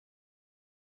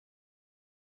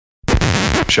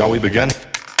Shall we begin?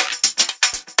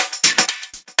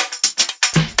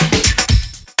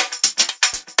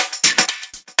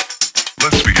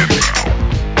 Let's begin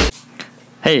now.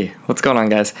 Hey, what's going on,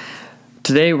 guys?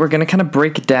 Today we're going to kind of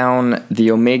break down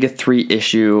the omega-3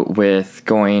 issue with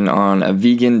going on a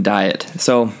vegan diet.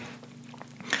 So,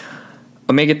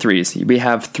 omega-3s, we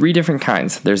have three different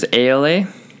kinds. There's ALA,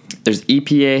 there's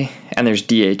EPA, and there's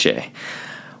DHA.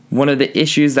 One of the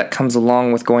issues that comes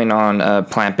along with going on a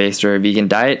plant-based or a vegan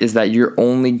diet is that you're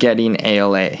only getting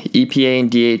ALA. EPA and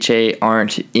DHA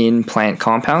aren't in plant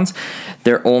compounds.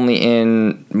 They're only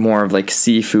in more of like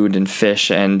seafood and fish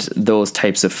and those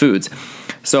types of foods.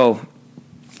 So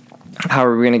how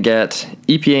are we going to get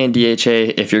EPA and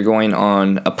DHA if you're going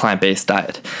on a plant-based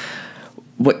diet?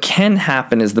 What can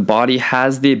happen is the body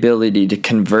has the ability to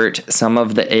convert some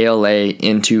of the ALA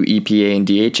into EPA and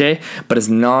DHA, but it's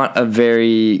not a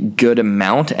very good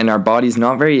amount, and our body's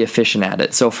not very efficient at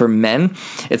it. So for men,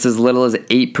 it's as little as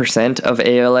 8% of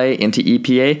ALA into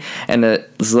EPA, and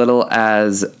as little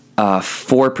as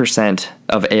 4%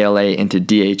 of ALA into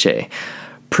DHA.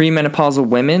 Premenopausal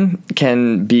women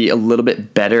can be a little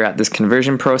bit better at this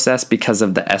conversion process because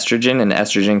of the estrogen, and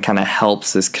estrogen kind of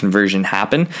helps this conversion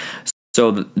happen.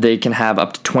 So they can have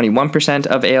up to 21%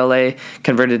 of ALA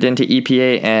converted into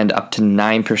EPA and up to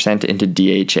 9% into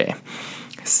DHA.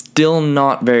 Still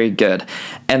not very good.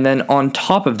 And then on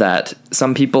top of that,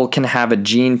 some people can have a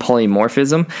gene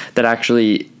polymorphism that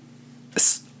actually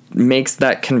makes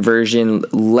that conversion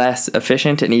less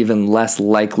efficient and even less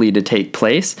likely to take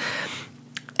place.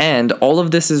 And all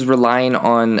of this is relying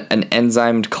on an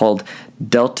enzyme called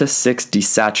delta-6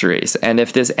 desaturase. And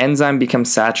if this enzyme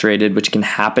becomes saturated, which can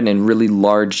happen in really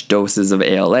large doses of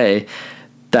ALA,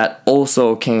 that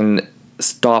also can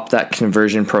stop that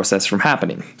conversion process from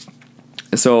happening.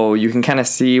 So you can kind of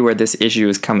see where this issue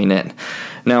is coming in.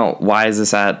 Now, why is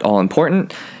this at all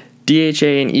important? DHA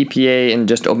and EPA and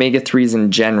just omega-3s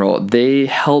in general, they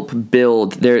help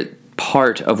build their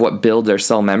part of what builds our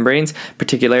cell membranes,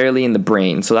 particularly in the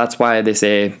brain. So that's why they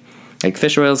say like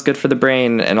fish oil is good for the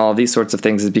brain and all of these sorts of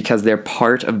things, is because they're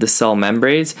part of the cell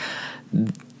membranes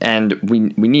and we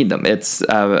need them. It's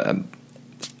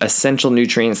essential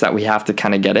nutrients that we have to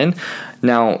kind of get in.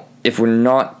 Now, if we're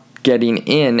not getting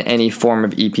in any form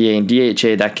of EPA and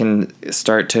DHA, that can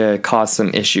start to cause some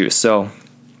issues. So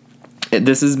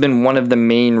this has been one of the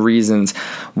main reasons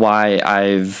why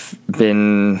I've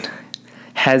been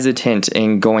hesitant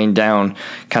in going down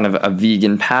kind of a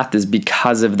vegan path, is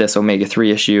because of this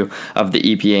omega-3 issue of the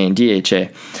EPA and DHA.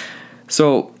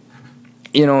 So,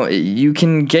 you know, you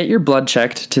can get your blood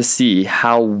checked to see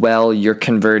how well you're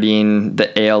converting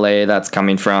the ALA that's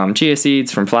coming from chia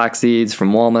seeds, from flax seeds,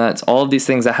 from walnuts, all of these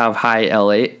things that have high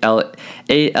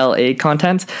ALA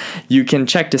content. You can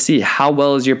check to see how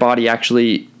well is your body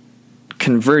actually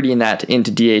converting that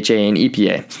into DHA and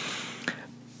EPA.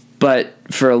 But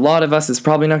for a lot of us, it's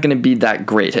probably not going to be that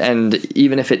great. And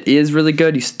even if it is really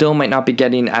good, you still might not be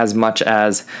getting as much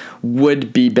as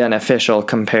would be beneficial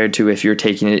compared to if you're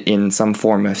taking it in some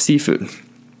form of seafood.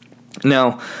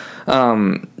 Now,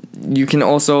 you can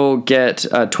also get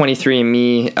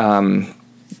 23andMe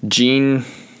gene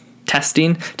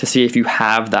testing to see if you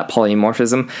have that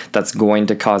polymorphism that's going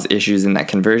to cause issues in that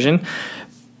conversion.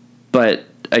 But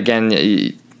again,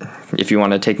 if you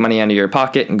want to take money out of your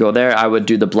pocket and go there, I would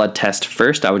do the blood test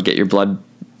first. I would get your blood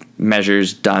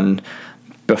measures done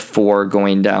before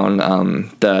going down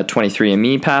the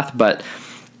 23andMe path, but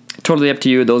totally up to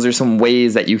you. Those are some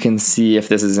ways that you can see if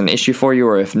this is an issue for you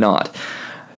or if not.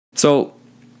 So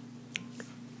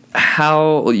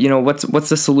how, you know, what's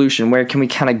the solution? Where can we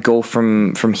kind of go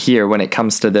from here when it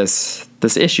comes to this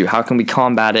issue? How can we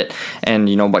combat it? And,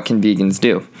 you know, what can vegans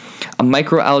do? A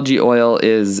microalgae oil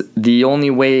is the only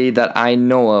way that I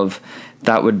know of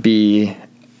that would be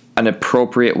an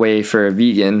appropriate way for a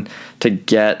vegan to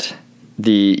get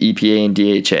the EPA and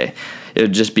DHA. It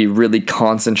would just be really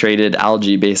concentrated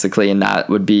algae, basically, and that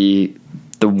would be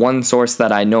the one source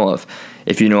that I know of.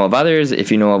 If you know of others,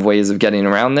 if you know of ways of getting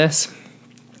around this,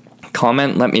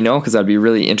 comment, let me know, because I'd be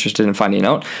really interested in finding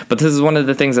out. But this is one of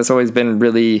the things that's always been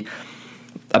really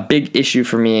a big issue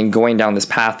for me in going down this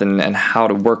path and how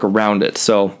to work around it.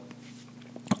 So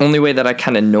only way that I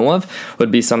kind of know of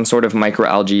would be some sort of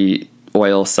microalgae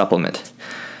oil supplement.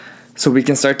 So we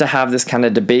can start to have this kind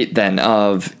of debate then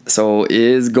of, so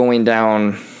is going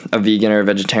down a vegan or a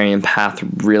vegetarian path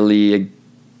really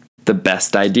the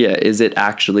best idea? Is it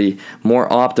actually more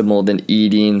optimal than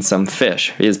eating some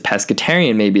fish? Is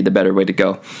pescatarian maybe the better way to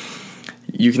go?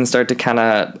 You can start to kind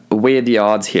of weigh the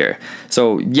odds here.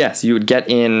 So yes, you would get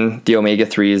in the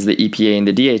omega-3s, the EPA and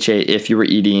the DHA if you were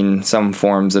eating some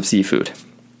forms of seafood.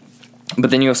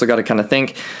 But then you also got to kind of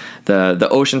think the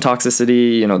ocean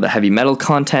toxicity, you know, the heavy metal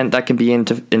content that can be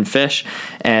in fish,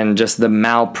 and just the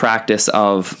malpractice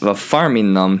of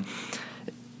farming them.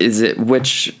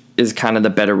 Which is kind of the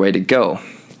better way to go?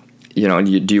 You know,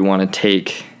 do you want to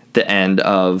take the end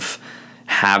of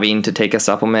having to take a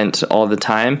supplement all the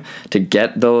time to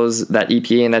get that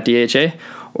EPA and that DHA,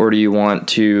 or do you want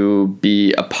to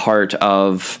be a part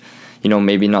of, you know,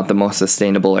 maybe not the most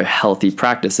sustainable or healthy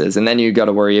practices? And then you got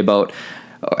to worry about,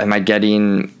 am I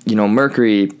getting, you know,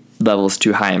 mercury levels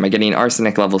too high? Am I getting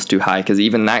arsenic levels too high? Because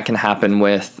even that can happen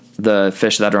with the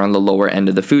fish that are on the lower end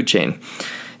of the food chain.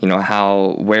 You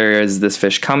know, where is this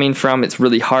fish coming from? It's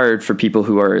really hard for people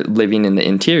who are living in the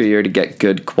interior to get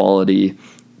good quality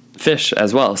fish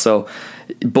as well. So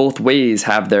both ways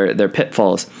have their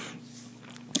pitfalls.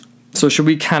 So should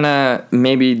we kind of,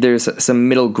 maybe there's some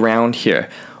middle ground here.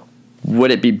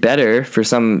 Would it be better for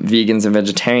some vegans and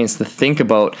vegetarians to think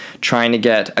about trying to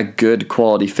get a good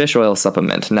quality fish oil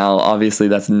supplement? Now, obviously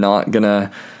that's not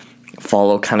gonna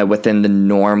follow kind of within the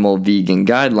normal vegan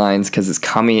guidelines, because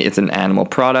it's an animal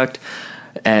product,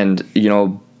 and you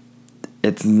know,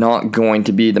 it's not going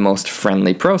to be the most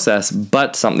friendly process.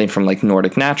 But something from like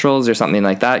Nordic Naturals or something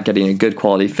like that, getting a good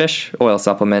quality fish oil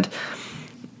supplement,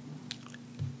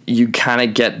 you kind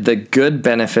of get the good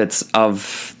benefits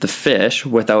of the fish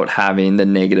without having the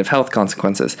negative health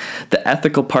consequences. The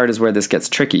ethical part is where this gets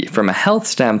tricky. From a health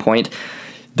standpoint,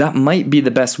 that might be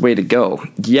the best way to go.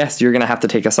 Yes, you're going to have to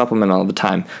take a supplement all the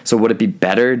time. So would it be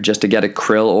better just to get a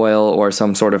krill oil or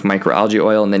some sort of microalgae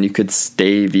oil, and then you could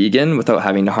stay vegan without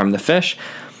having to harm the fish?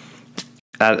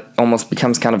 That almost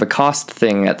becomes kind of a cost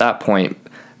thing at that point.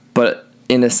 But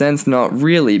in a sense, not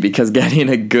really, because getting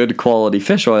a good quality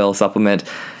fish oil supplement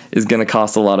is going to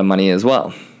cost a lot of money as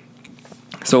well.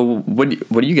 So what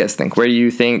do you guys think? Where do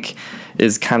you think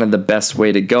is kind of the best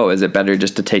way to go? Is it better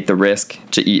just to take the risk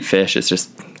to eat fish? It's just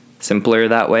simpler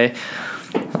that way.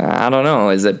 I don't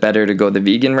know. Is it better to go the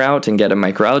vegan route and get a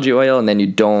microalgae oil, and then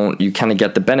you kind of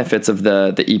get the benefits of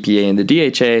the EPA and the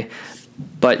DHA,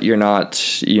 but you're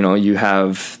not, you know, you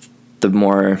have the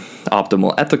more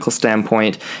optimal ethical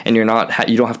standpoint, and you don't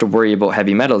have to worry about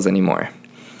heavy metals anymore.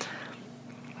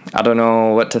 I don't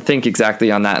know what to think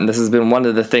exactly on that, and this has been one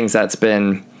of the things that's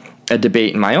been a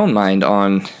debate in my own mind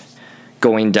on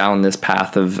going down this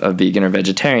path of vegan or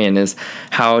vegetarian, is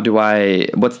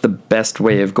what's the best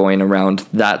way of going around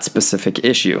that specific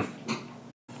issue?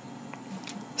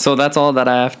 So that's all that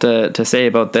I have to say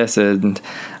about this, and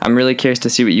I'm really curious to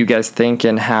see what you guys think,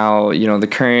 and how, you know, the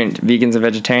current vegans and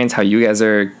vegetarians, how you guys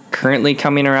are currently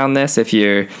coming around this, if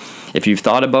you've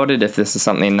thought about it, if this is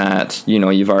something that, you know,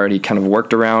 you've already kind of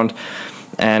worked around.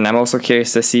 And I'm also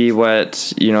curious to see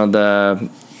what, you know,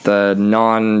 the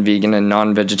non-vegan and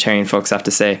non-vegetarian folks have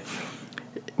to say.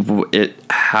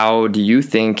 How do you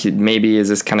think, maybe is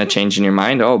this kind of changing your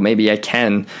mind? Oh, maybe I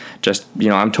can just, you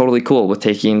know, I'm totally cool with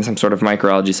taking some sort of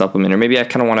microalgae supplement, or maybe I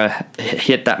kind of want to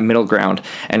hit that middle ground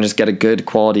and just get a good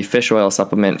quality fish oil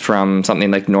supplement from something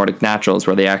like Nordic Naturals,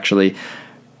 where they actually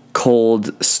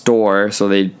cold store, so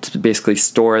they basically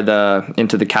store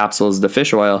into the capsules the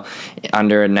fish oil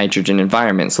under a nitrogen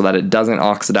environment, so that it doesn't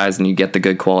oxidize and you get the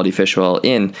good quality fish oil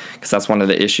in, because that's one of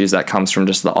the issues that comes from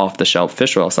just the off-the-shelf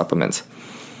fish oil supplements.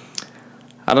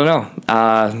 I don't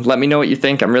know. Let me know what you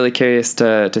think. I'm really curious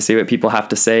to see what people have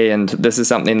to say, and this is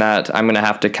something that I'm going to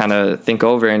have to kind of think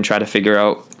over and try to figure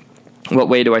out what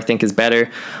way do I think is better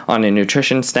on a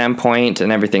nutrition standpoint and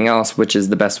everything else, which is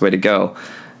the best way to go.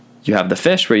 You have the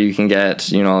fish, where you can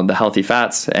get, you know, the healthy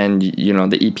fats and, you know,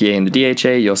 the EPA and the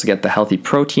DHA. You also get the healthy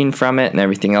protein from it and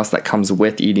everything else that comes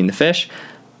with eating the fish.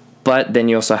 But then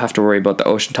you also have to worry about the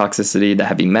ocean toxicity, the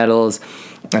heavy metals,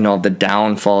 and all the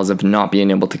downfalls of not being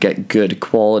able to get good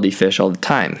quality fish all the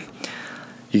time.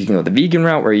 You can go the vegan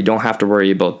route, where you don't have to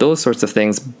worry about those sorts of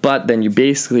things, but then you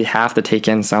basically have to take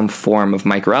in some form of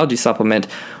microalgae supplement,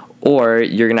 or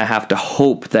you're going to have to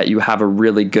hope that you have a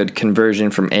really good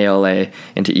conversion from ALA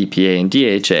into EPA and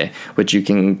DHA, which you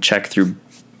can check through,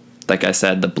 like I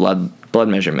said, the blood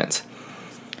measurements.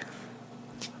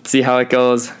 See how it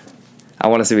goes. I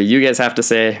want to see what you guys have to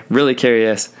say. Really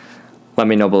curious. Let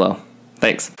me know below.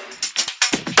 Thanks.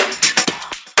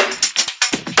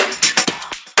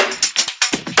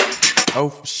 Oh,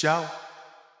 for sure.